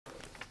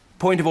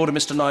Point of order,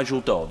 Mr. Nigel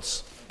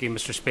Dodds. Thank you,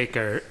 Mr.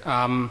 Speaker.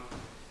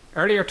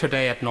 Earlier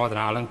today at Northern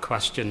Ireland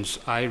Questions,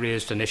 I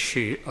raised an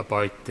issue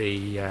about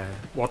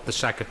what the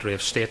Secretary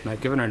of State, and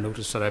I've given her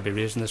notice that I'd be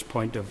raising this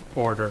point of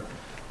order,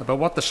 about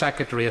what the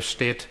Secretary of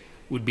State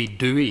would be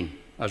doing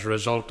as a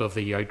result of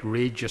the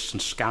outrageous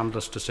and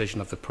scandalous decision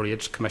of the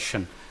Parades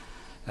Commission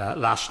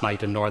last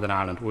night in Northern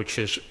Ireland, which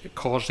is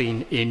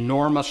causing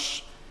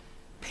enormous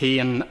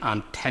pain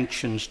and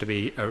tensions to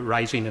be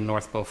rising in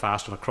North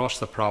Belfast and across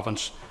the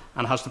province,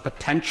 and has the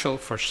potential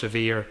for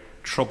severe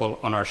trouble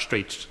on our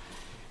streets.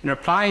 In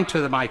replying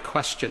to my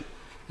question,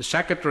 the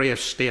Secretary of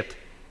State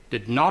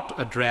did not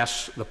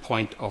address the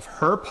point of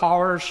her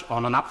powers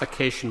on an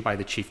application by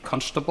the Chief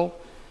Constable.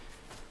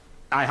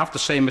 I have to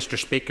say, Mr.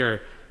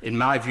 Speaker, in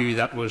my view,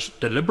 that was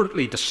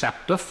deliberately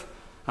deceptive,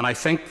 and I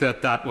think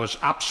that that was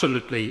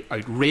absolutely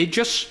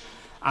outrageous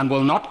and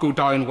will not go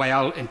down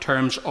well in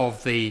terms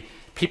of the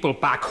people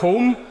back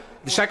home.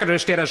 The Secretary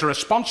of State has a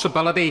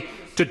responsibility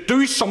to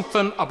do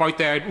something about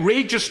the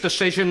outrageous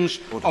decisions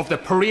of the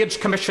Parades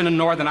Commission in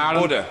Northern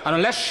Ireland, and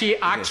unless she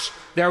acts,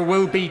 there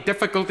will be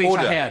difficulties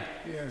ahead.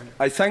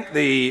 I thank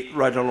the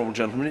right honourable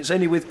gentleman. It's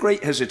only with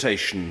great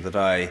hesitation that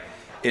I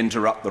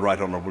interrupt the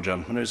right honourable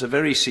gentleman, who is a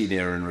very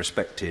senior and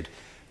respected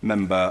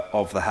member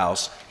of the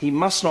House. He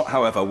must not,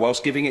 however,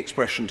 whilst giving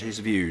expression to his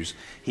views,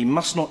 he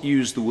must not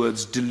use the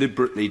words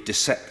deliberately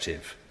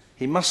deceptive.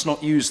 He must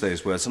not use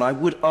those words, and I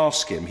would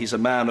ask him, he's a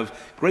man of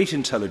great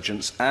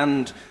intelligence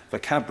and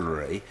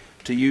vocabulary,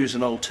 to use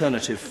an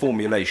alternative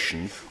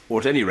formulation, or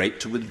at any rate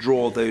to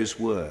withdraw those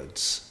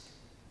words.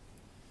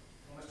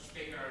 Mr.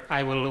 Speaker,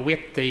 I will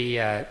await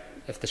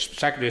if the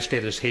Secretary of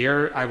State is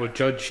here, I will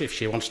judge if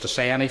she wants to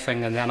say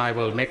anything, and then I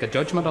will make a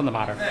judgment on the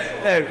matter.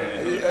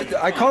 No,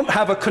 I can't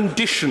have a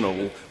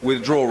conditional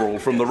withdrawal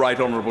from the right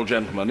honourable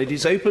gentleman. It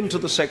is open to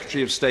the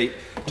Secretary of State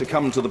to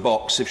come to the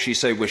box if she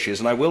so wishes,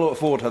 and I will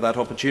afford her that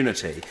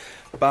opportunity.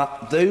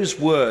 But those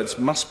words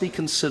must be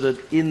considered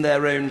in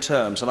their own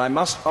terms, and I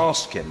must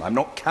ask him, I'm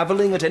not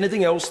cavilling at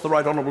anything else the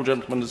right honourable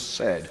gentleman has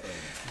said,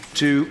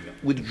 to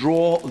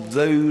withdraw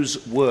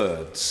those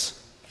words.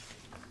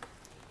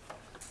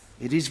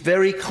 It is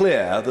very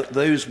clear that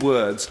those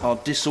words are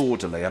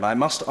disorderly, and I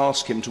must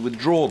ask him to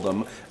withdraw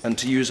them and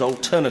to use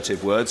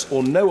alternative words,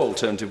 or no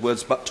alternative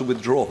words, but to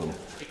withdraw them.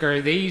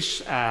 Speaker, the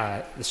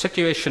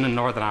situation in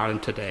Northern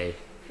Ireland today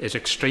is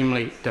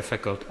extremely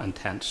difficult and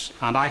tense,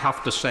 and I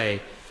have to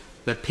say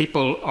that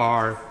people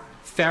are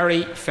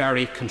very,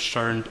 very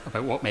concerned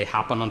about what may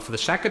happen, and for the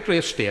Secretary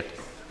of State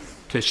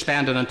to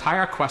spend an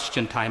entire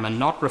question time and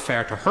not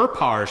refer to her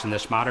powers in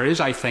this matter is,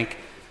 I think,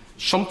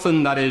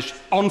 something that is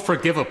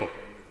unforgivable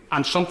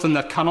and something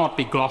that cannot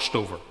be glossed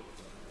over.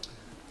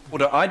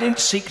 Order. I don't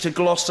seek to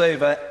gloss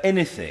over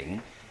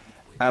anything,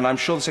 and I'm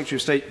sure the Secretary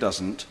of State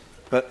doesn't,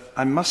 but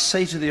I must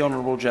say to the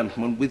honourable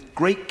gentleman with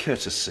great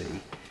courtesy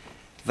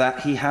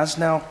that he has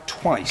now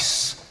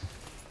twice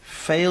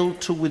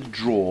failed to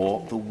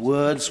withdraw the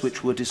words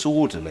which were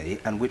disorderly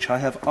and which I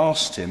have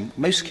asked him,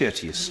 most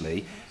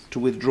courteously, to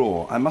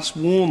withdraw. I must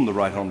warn the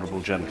right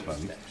honourable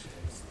gentleman,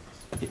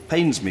 it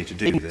pains me to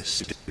do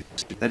this,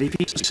 that if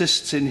he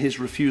persists in his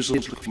refusal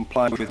to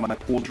comply with my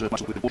order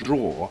to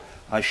withdraw,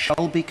 I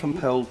shall be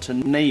compelled to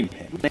name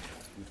him,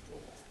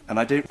 and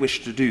I don't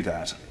wish to do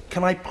that.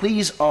 Can I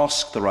please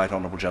ask the right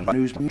honourable gentleman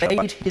who's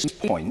made his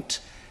point,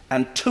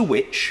 and to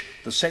which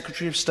the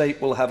Secretary of State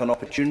will have an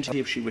opportunity,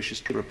 if she wishes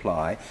to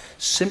reply,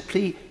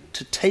 simply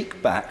to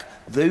take back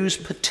those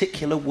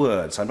particular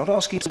words. I'm not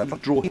asking him to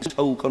withdraw his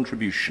whole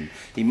contribution.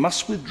 He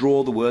must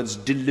withdraw the words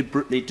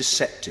deliberately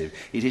deceptive.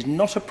 It is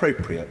not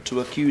appropriate to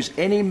accuse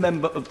any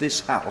member of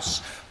this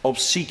House of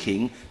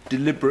seeking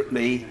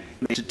deliberately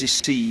to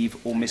deceive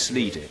or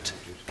mislead it.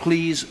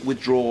 Please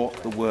withdraw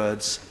the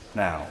words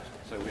now.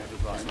 So we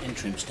have an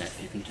interim step.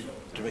 You can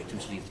direct him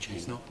to leave the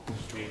chamber.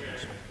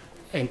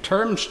 In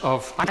terms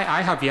of,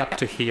 I have yet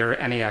to hear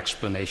any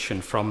explanation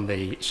from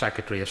the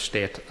Secretary of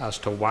State as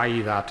to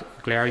why that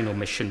glaring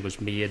omission was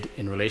made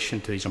in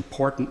relation to these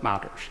important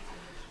matters.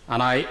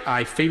 And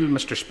I feel,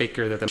 Mr.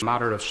 Speaker, that the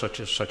matter of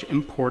such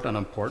import and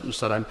importance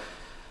that I'm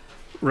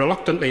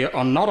reluctantly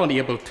not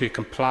unable to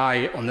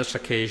comply on this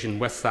occasion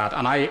with that.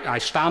 And I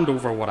stand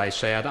over what I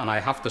said, and I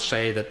have to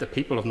say that the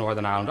people of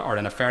Northern Ireland are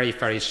in a very,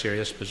 very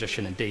serious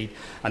position indeed.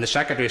 And the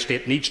Secretary of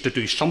State needs to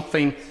do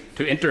something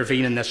to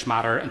intervene in this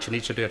matter, and she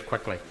needs to do it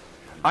quickly.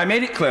 I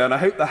made it clear, and I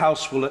hope the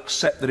House will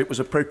accept that it was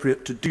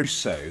appropriate to do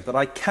so, that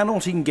I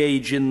cannot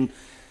engage in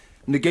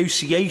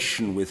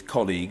negotiation with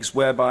colleagues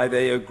whereby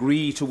they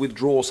agree to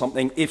withdraw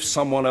something if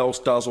someone else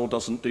does or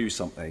doesn't do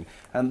something.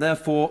 And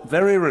therefore,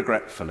 very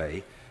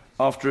regretfully,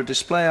 after a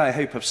display, I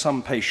hope, of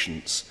some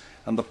patience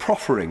and the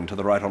proffering to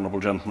the right honourable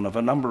gentleman of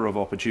a number of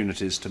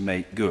opportunities to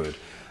make good,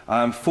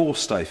 I am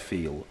forced, I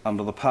feel,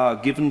 under the power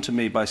given to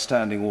me by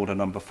Standing Order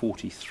number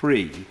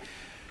 43,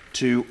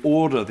 to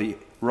order the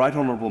right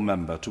honourable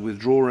member to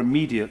withdraw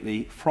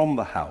immediately from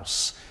the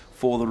House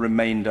for the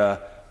remainder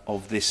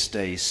of this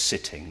day's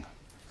sitting.